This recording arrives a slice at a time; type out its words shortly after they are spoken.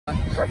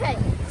Okay,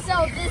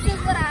 so this is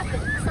what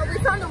happened. So we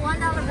found a $1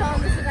 bill.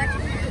 This is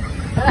actually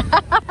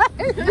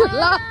You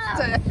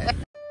lost it.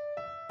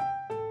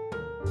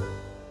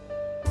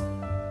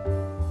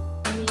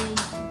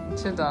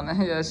 She done it.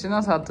 Yeah, she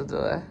knows how to do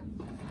it.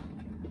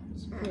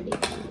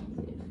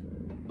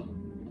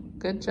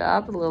 Good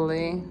job,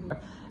 Lily.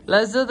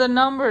 Let's do the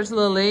numbers,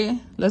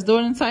 Lily. Let's do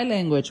it in sign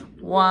language.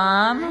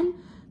 1,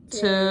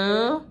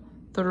 2,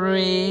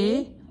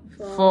 3,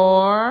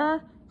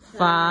 4,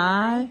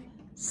 5,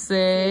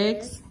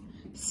 6,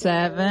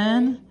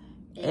 7,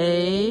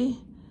 8,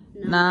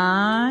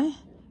 9,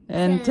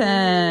 and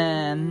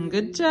 10.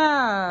 Good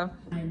job.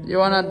 You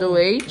wanna do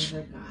H?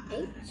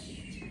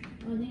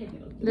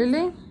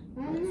 Lily?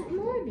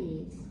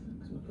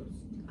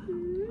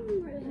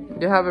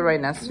 You have it right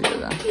next to you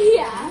though.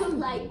 Yeah,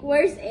 like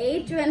where's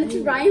H when it's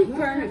right in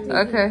front of me?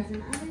 Okay.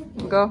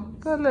 Go,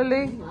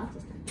 Lily.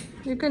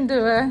 You can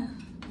do it.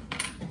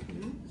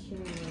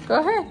 Go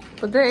ahead.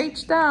 Put the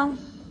H down.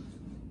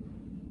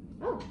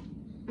 Oh,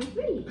 I'm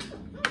free.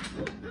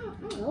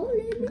 Oh,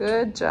 Lily.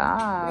 Good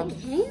job.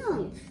 Like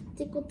hands.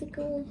 Tickle,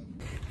 tickle.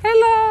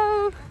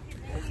 Hello.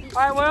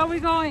 All right, where are we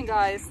going,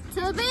 guys?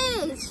 To the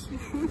beach.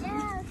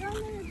 Yeah,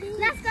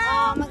 let's go.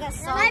 Oh my God,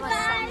 so much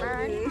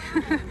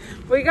sunburn.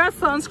 We got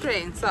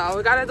sunscreen, so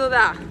we gotta do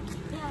that.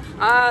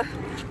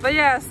 But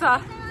yeah,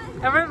 so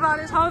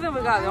everybody's holding.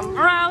 We got the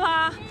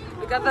umbrella.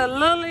 We got the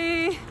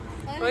Lily.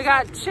 We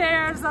got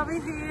chairs over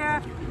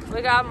here.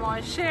 We got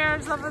more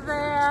chairs over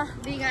there.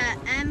 We got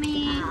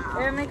Emmy.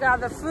 Emmy got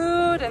the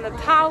food and the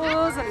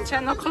towels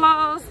and the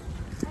clothes.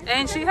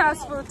 And she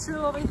has food too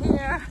over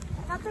here.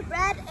 Got the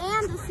bread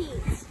and the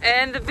seats.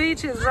 And the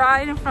beach is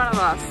right in front of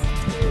us.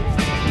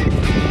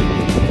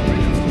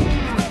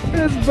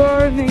 It's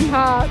burning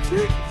hot.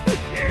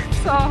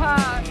 So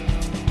hot.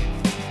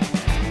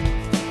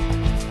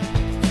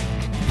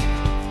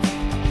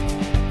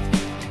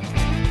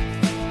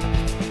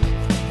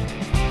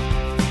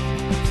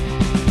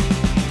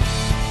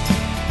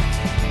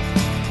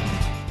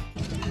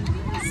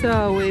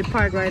 So we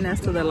parked right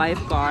next to the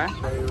lifeguard.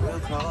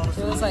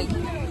 It was like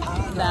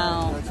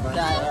down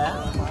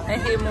there.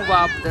 And he moved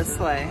up this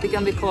way. He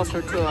can be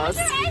closer to us.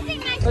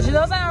 But she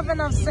doesn't have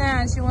enough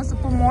sand. She wants to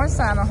put more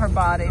sand on her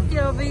body.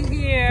 Over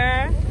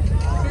here,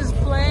 she's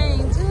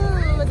playing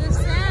too with the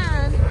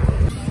sand.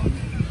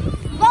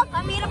 Look,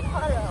 I made a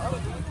puddle.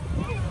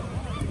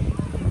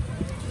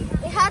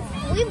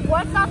 We've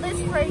worked on this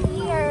for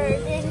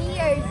years and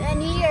years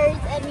and years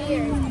and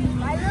years.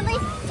 I really,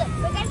 so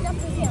guys, don't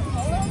forget,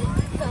 okay?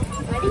 So,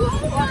 ready?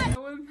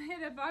 We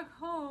made it back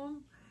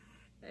home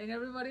and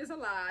everybody's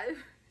alive.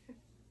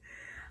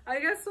 I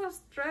get so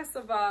stressed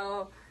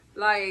about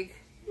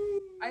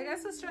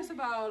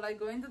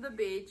going to the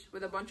beach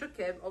with a bunch of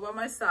kids all by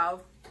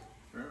myself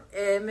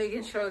and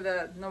making sure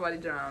that nobody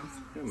drowns.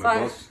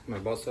 Yeah, my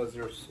boss says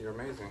you're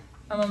amazing.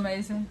 I'm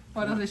amazing.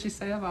 What else did she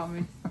say about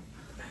me?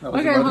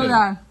 Okay, hold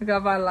on. We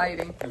got bad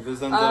lighting. If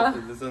this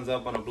ends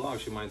up on a blog,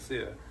 she might see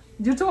it.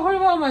 You told her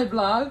about my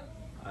blog?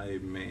 I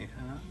may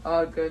have.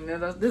 Oh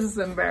goodness, this is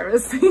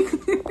embarrassing.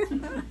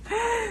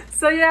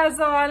 So yeah,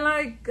 so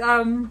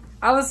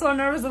I was so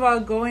nervous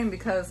about going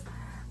because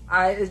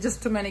it's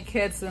just too many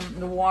kids in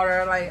the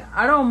water. Like,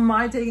 I don't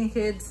mind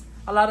taking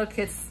a lot of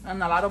kids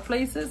in a lot of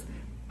places,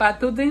 but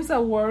two things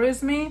that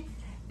worries me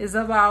is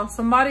about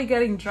somebody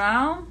getting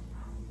drowned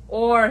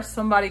or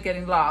somebody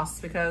getting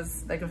lost,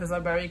 because like if it's a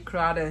very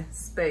crowded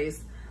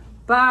space.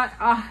 But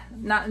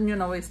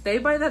we stay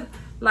by the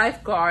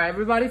lifeguard.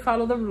 Everybody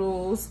follow the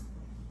rules,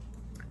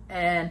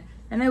 and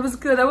it was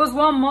good. There was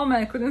one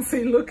moment I couldn't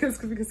see Lucas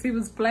because he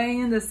was playing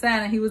in the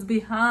sand and he was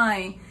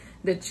behind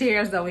the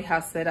chairs that we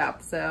have set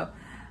up, so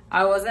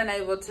I wasn't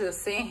able to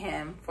see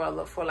him for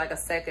like a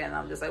second.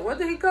 I'm just like, where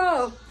did he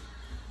go?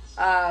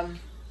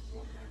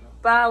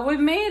 But we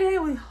made it.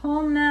 We're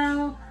home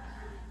now.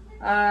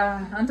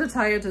 I'm too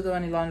tired to do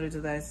any laundry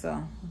today,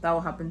 so that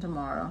will happen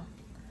tomorrow.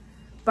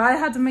 But I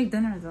had to make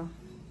dinner though.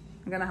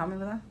 You gonna help me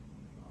with that?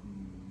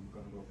 I'm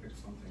gonna go pick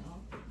something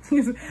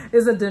up.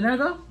 Is it dinner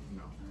though?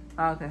 No.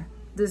 Oh, okay.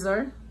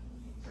 Dessert?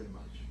 Pretty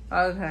much.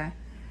 Okay.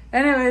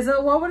 Anyway,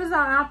 so what is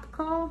that app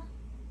called?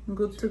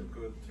 Good to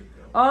go.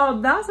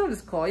 Oh, that's what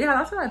it's called. Yeah,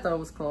 that's what I thought it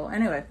was called.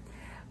 Anyway,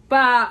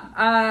 but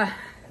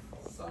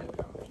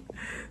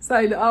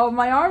side. Oh,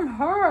 my arm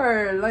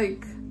hurt.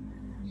 Like,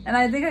 and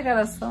I think I got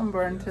a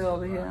sunburn too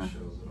over here.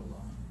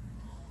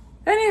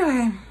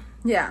 Anyway,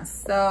 yeah.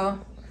 So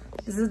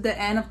this is the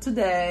end of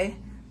today.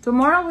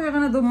 Tomorrow we're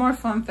gonna do more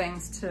fun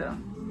things too,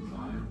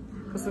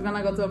 because we're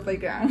gonna go to a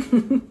playground.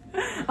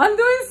 I'm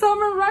doing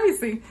summer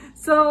rising.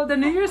 So the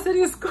New York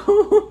City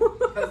school.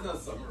 That's not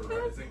summer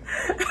rising.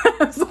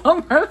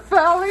 Summer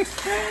felling.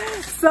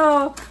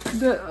 So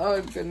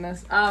oh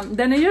goodness.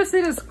 The New York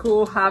City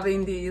school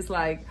having these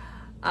like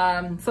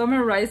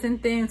summer rising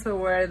things, so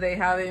where they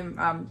having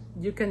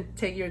you can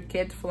take your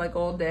kids for like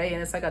all day,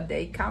 and it's like a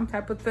day camp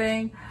type of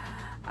thing.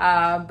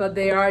 But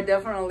they are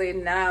definitely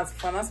not as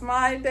fun as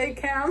my day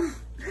camp.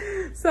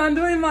 So I'm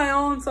doing my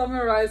own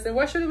summer rising.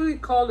 What should we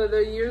call it?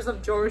 The years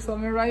of George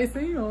summer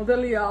rising or the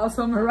Liao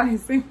summer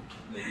rising?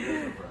 The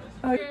years of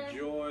rising. The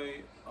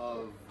joy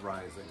of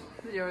rising.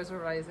 The years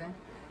of rising.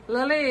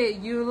 Lily,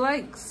 you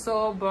like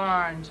so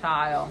burned,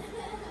 child.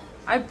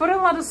 I put a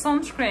lot of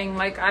sunscreen.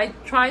 Like I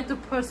try to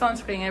put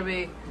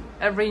sunscreen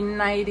every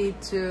 90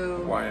 to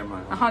Why am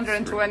I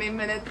 120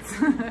 minutes.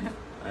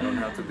 I don't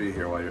have to be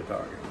here while you're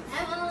talking.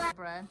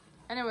 Bread.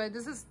 Anyway,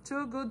 this is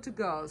too good to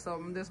go,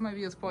 so this might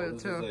be a spoiled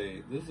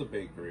too. This is a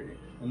bakery.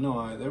 No,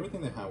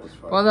 everything they had was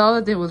fresh. Well, the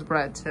other thing was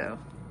bread too.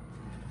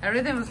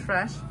 Everything was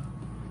fresh.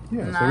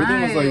 Yeah, Nice. so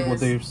everything was like what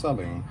they're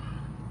selling.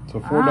 So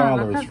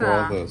 $4 look at for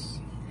all that. this.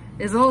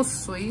 It's all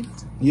sweet.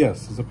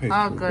 Yes, it's a pastry.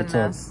 Oh,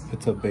 goodness.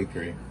 It's a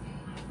bakery.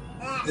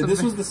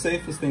 This was the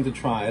safest thing to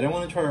try. I didn't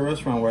want to try a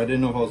restaurant where I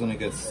didn't know if I was going to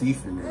get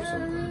seafood or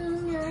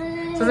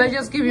something. So they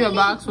just give you a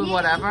box with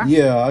whatever?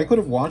 Yeah, I could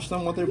have watched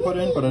them what they put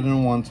in, but I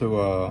didn't want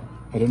to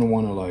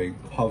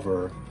like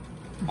hover.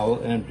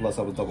 And plus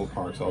I was double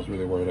parked, so I was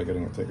really worried about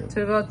getting a ticket.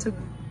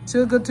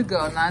 Too good to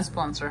go. Nice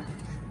sponsor.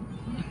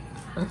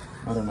 I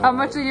don't know. How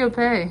much did you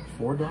pay?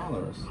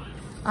 $4.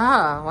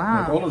 Ah, wow.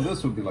 Like, all of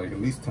this would be like at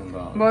least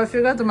 $10. Well, if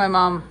you go to my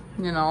mom,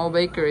 you know,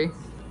 bakery.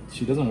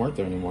 She doesn't work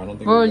there anymore. I don't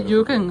think. Well,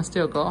 you can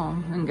still go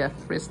and get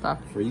free stuff.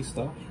 Free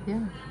stuff?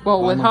 Yeah.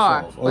 Well, with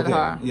myself. her. With Okay.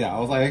 her. Yeah, I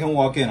was like, I can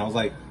walk in. I was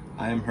like,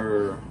 I am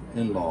her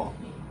in-law.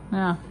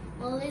 Yeah.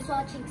 Lily's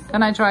watching.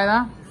 Can I try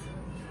that?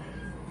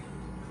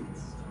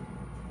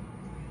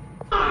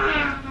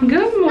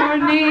 Good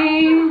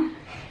morning.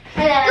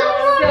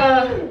 Hello.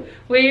 So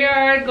we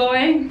are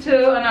going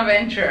to an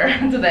adventure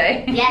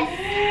today. Yes.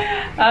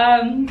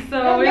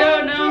 So we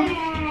don't know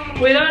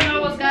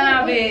what's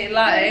gonna be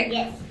like.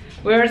 Yes.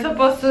 We're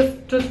supposed to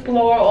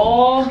explore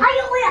all,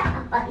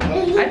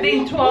 I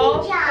think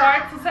 12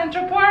 parks in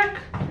Central Park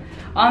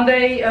on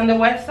the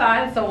west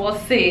side, so we'll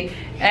see.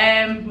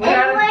 And we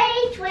gotta, Wait.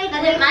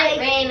 It might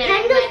rain.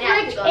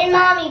 Tendo Switch and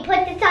Mommy,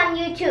 put this on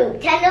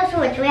YouTube. Tendo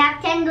Switch. We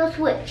have Tendo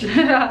Switch.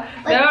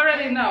 they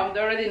already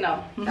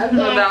know.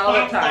 Okay, all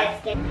the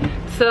time.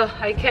 So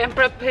I can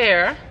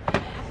prepare,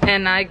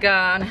 and I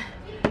got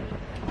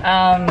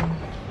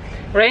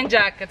rain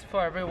jackets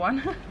for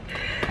everyone.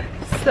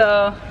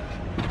 So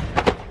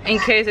in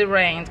case it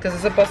rains, because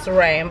it's supposed to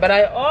rain. But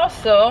I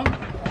also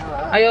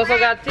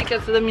got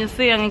tickets to the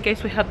museum in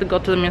case we have to go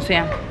to the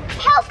museum.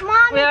 Help,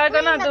 Mommy. We are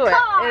gonna do it.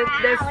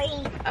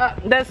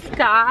 The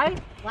sky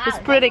is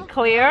pretty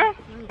clear,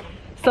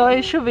 so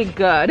it should be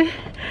good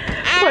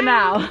for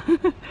now.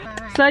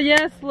 So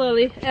yes,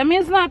 Lily.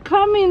 Emmy's not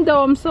coming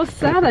though. I'm so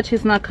sad that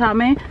she's not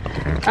coming.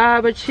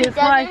 But she's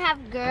like, doesn't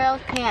have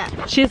girls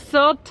camp. she's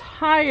so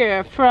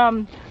tired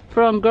from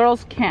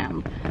girls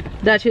camp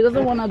that she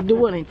doesn't want to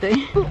do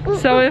anything.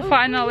 So we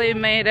finally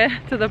made it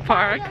to the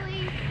park.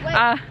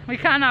 We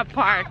cannot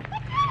park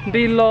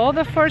below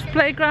the first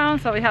playground,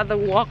 so we had to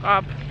walk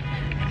up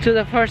to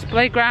the first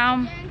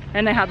playground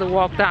and then had to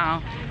walk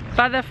down.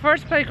 But the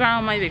first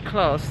playground might be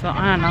closed, so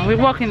I don't know. We're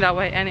walking that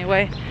way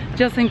anyway,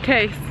 just in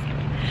case.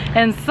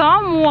 And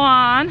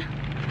someone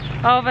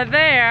over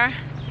there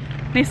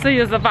needs to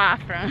use the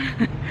bathroom.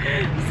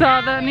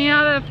 So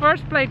near the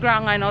first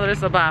playground, I know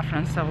there's a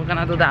bathroom, so we're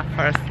gonna do that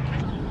first.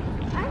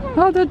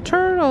 Oh, the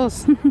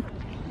turtles.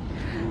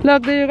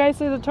 Look, do you guys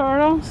see the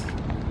turtles?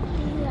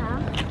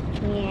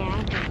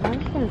 Yeah.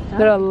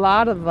 There are a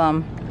lot of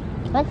them.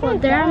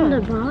 They're on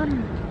the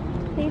bottom.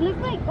 They look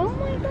like, oh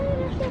my god,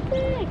 they're so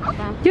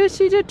big. You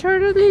see the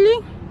turtle,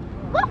 Lily?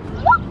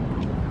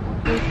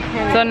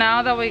 So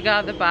now that we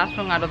got the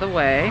bathroom out of the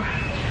way,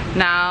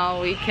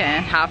 now we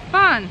can have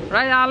fun.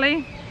 Right,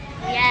 Ali?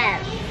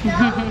 Yes.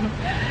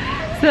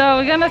 So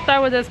we're gonna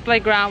start with this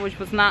playground, which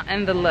was not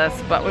in the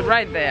list, but we're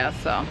right there,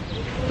 so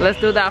let's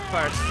do that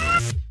first.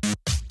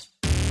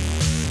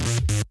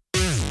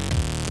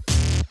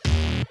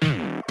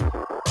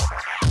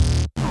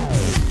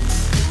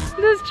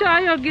 This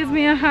child gives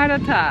me a heart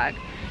attack.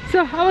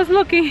 So I was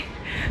looking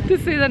to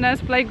see the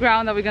next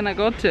playground that we're gonna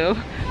go to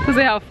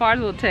see how far it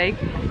will take.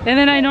 And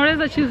then I noticed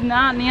that she's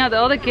not near the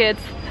other kids.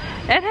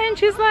 And then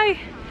she's like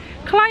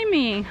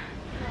climbing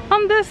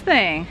on this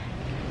thing.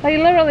 Like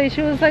literally,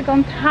 she was like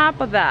on top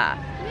of that.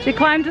 She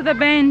climbed to the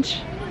bench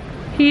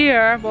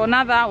here. Well,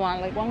 not that one,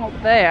 like one up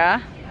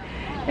there.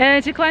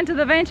 And she climbed to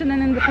the bench, and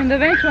then from the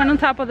bench went on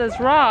top of this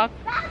rock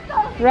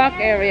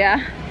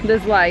area.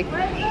 This like,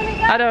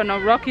 I don't know,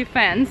 rocky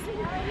fence.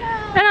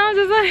 And I was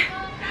just like,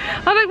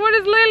 what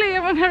is Lily?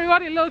 And when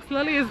everybody looks,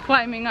 Lily is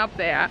climbing up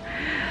there.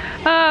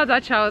 Oh,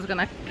 that child is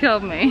gonna kill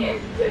me.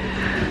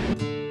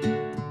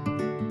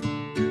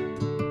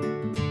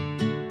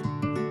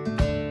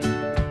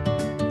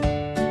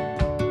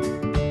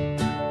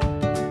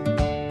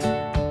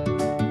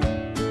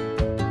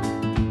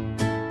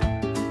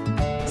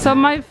 So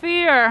my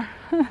fear,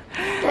 there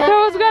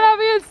was gonna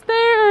be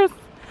stairs,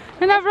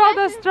 and I brought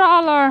the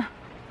stroller.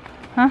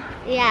 Huh?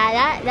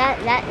 Yeah,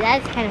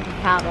 that's kind of a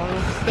problem.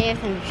 Stairs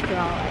and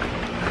stroller.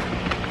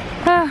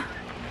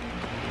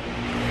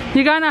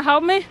 You gonna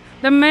help me?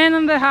 The man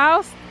in the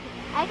house?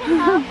 I can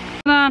help.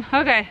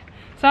 Okay,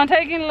 so I'm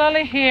taking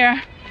Lily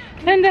here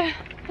And then,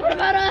 What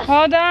about us?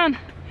 hold on.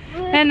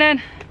 And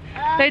then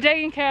they're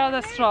taking care of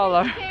the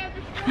stroller.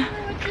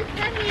 Which is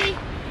heavy.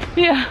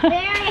 Yeah,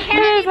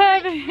 Very it's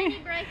heavy.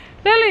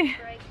 Lily.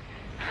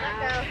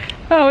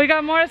 Oh, we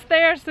got more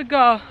stairs to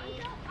go.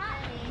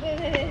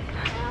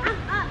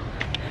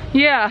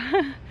 Yeah.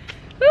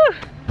 Woo.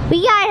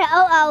 We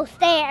got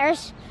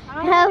stairs.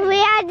 We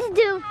had to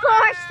do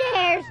 4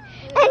 stairs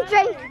and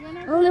drink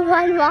only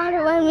 1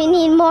 water when we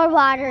need more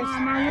waters.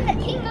 I'm the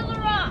king of the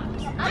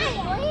rocks.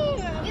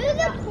 You're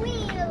the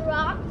queen of the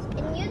rocks,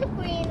 and you're the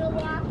queen of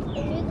the rocks,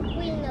 and you're the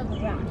queen of the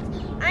rocks.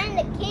 I'm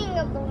the king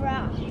of the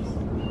rocks.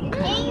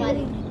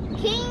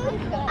 King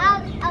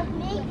of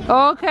me.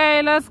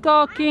 Okay, let's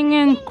go, king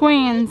and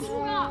queens.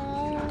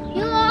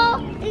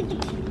 You're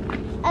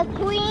a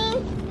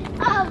queen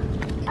of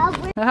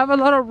I have a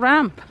little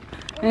ramp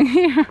in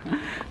here.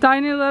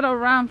 Tiny little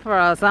ramp for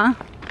us, huh?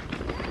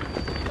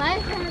 Why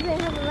can't they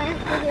have a ramp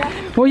for you?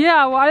 Well,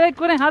 yeah, why they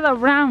couldn't have a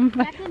ramp?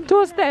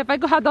 2 steps, I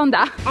could have done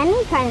that.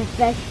 Any kind of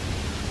fish.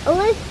 At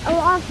least a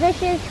lot of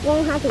fishes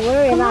won't have to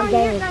worry about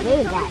getting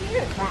food that.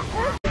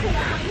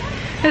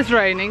 It's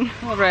raining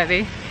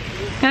already.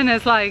 And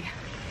it's like,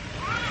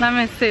 let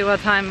me see what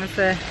time is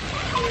it.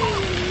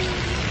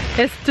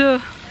 It's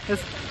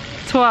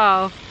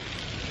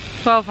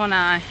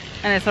 12:09,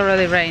 and it's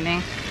already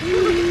raining.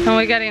 And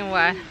we're getting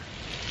wet.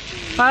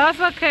 But that's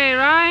okay,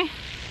 right?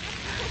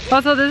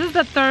 Also, this is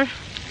the 3rd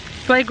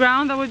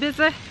playground that we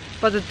visit,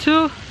 but the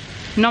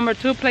number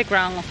 2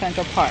 playground of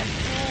Central Park.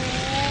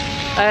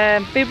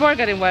 People are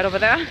getting wet over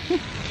there. I'm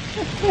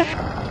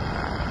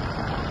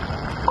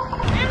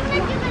gonna do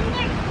the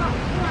next one.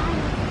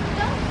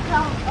 Don't go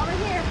over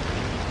here.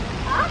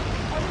 Up.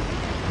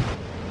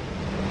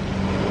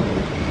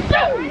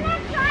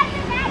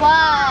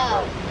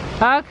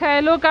 Whoa. Okay,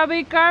 Luca,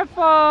 be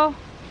careful.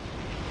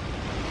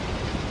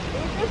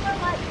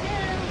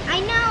 I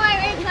know, I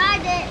already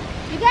tried it.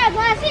 You guys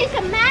want to see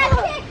some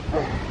magic?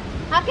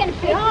 I can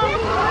fix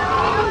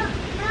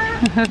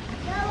it.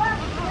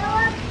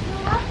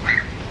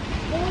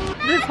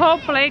 This whole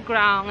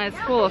playground is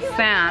full of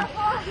sand.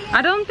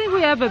 I don't think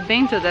we ever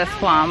been to this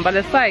one, but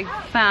it's like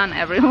sand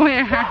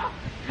everywhere.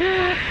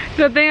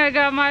 Good thing I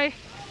got my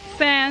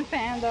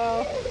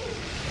sandal.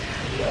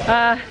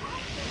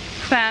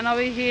 Sand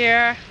over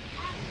here.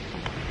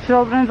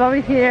 Children's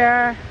over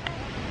here.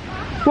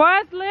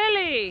 What's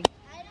Lily?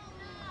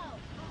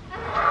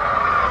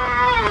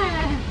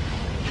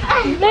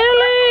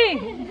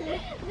 Lily!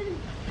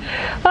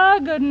 Oh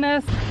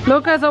goodness.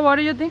 Lucas, so what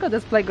do you think of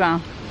this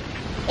playground?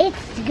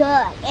 It's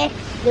good. It's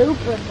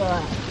super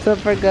good.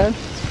 Super good.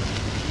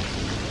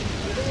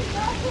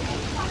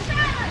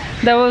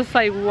 There was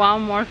like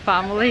one more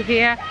family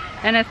here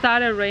and it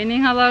started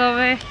raining a little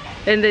bit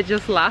and they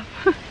just left.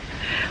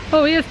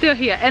 But we are still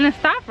here and it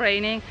stopped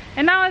raining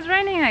and now it's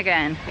raining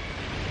again.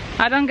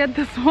 I don't get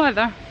this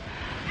weather.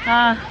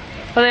 But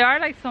there are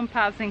like some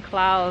passing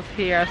clouds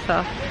here,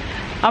 so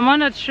I'm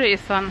on a tree,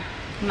 so I'm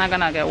not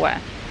gonna get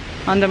wet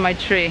under my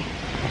tree.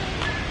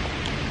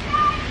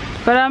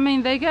 But I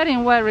mean, they're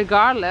getting wet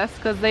regardless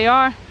because they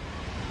are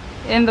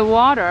in the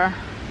water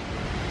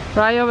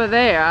right over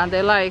there.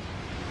 They're like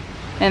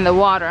in the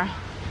water,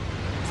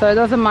 so it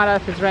doesn't matter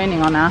if it's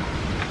raining or not.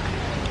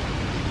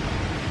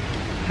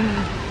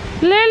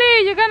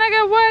 Lily, you're gonna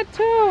get wet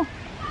too.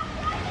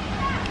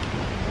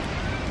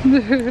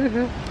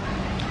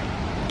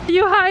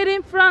 You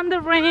hiding from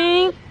the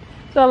rain?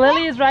 So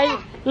Lily's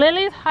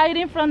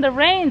hiding from the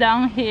rain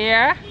down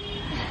here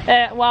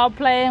while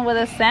playing with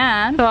the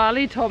sand. So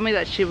Ali told me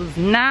that she was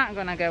not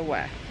gonna get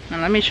wet.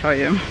 Now let me show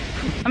you.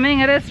 I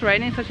mean, it is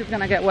raining, so she's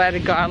gonna get wet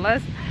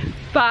regardless,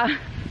 but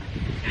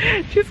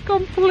she's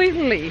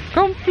completely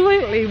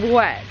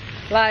wet,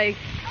 like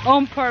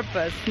on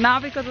purpose,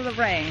 not because of the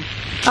rain.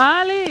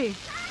 Ali,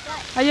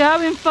 are you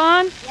having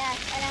fun? Yes,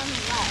 and I'm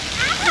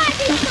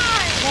having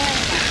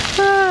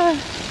fun.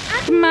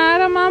 What's the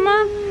matter,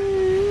 Mama?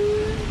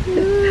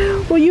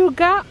 Well, you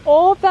got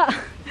all that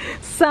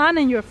sand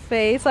in your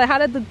face. I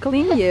had to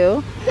clean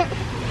you.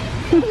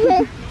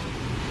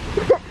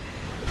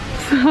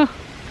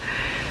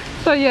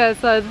 So yeah,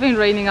 so it's been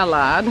raining a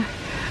lot.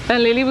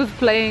 And Lily was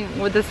playing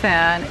with the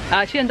sand.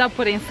 She ended up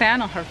putting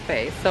sand on her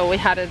face, so we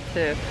had to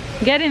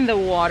get in the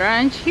water,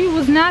 and she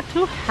was not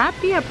too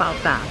happy about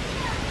that,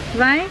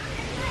 right?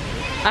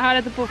 I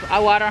had to put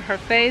water on her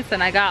face,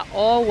 and I got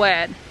all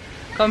wet,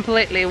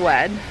 completely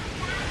wet.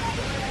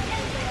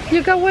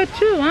 You got wet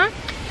too, huh?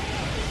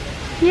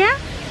 Yeah?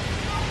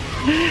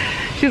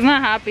 She's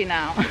not happy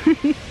now.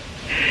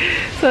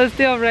 So it's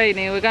still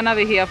raining. We're gonna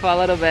be here for a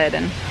little bit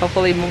and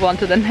hopefully move on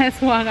to the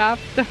next one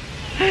after.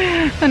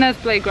 The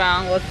next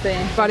playground, we'll see.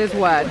 But it's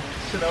wet.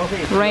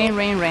 Rain,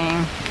 rain,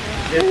 rain.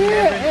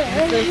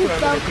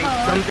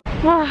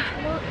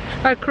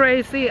 A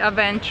crazy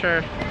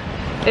adventure.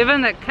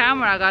 Even the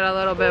camera got a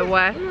little bit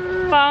wet.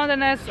 Found the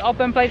next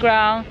open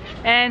playground,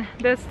 and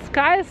the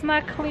sky is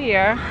not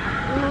clear,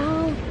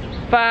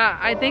 but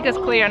I think it's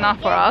clear enough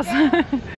for us.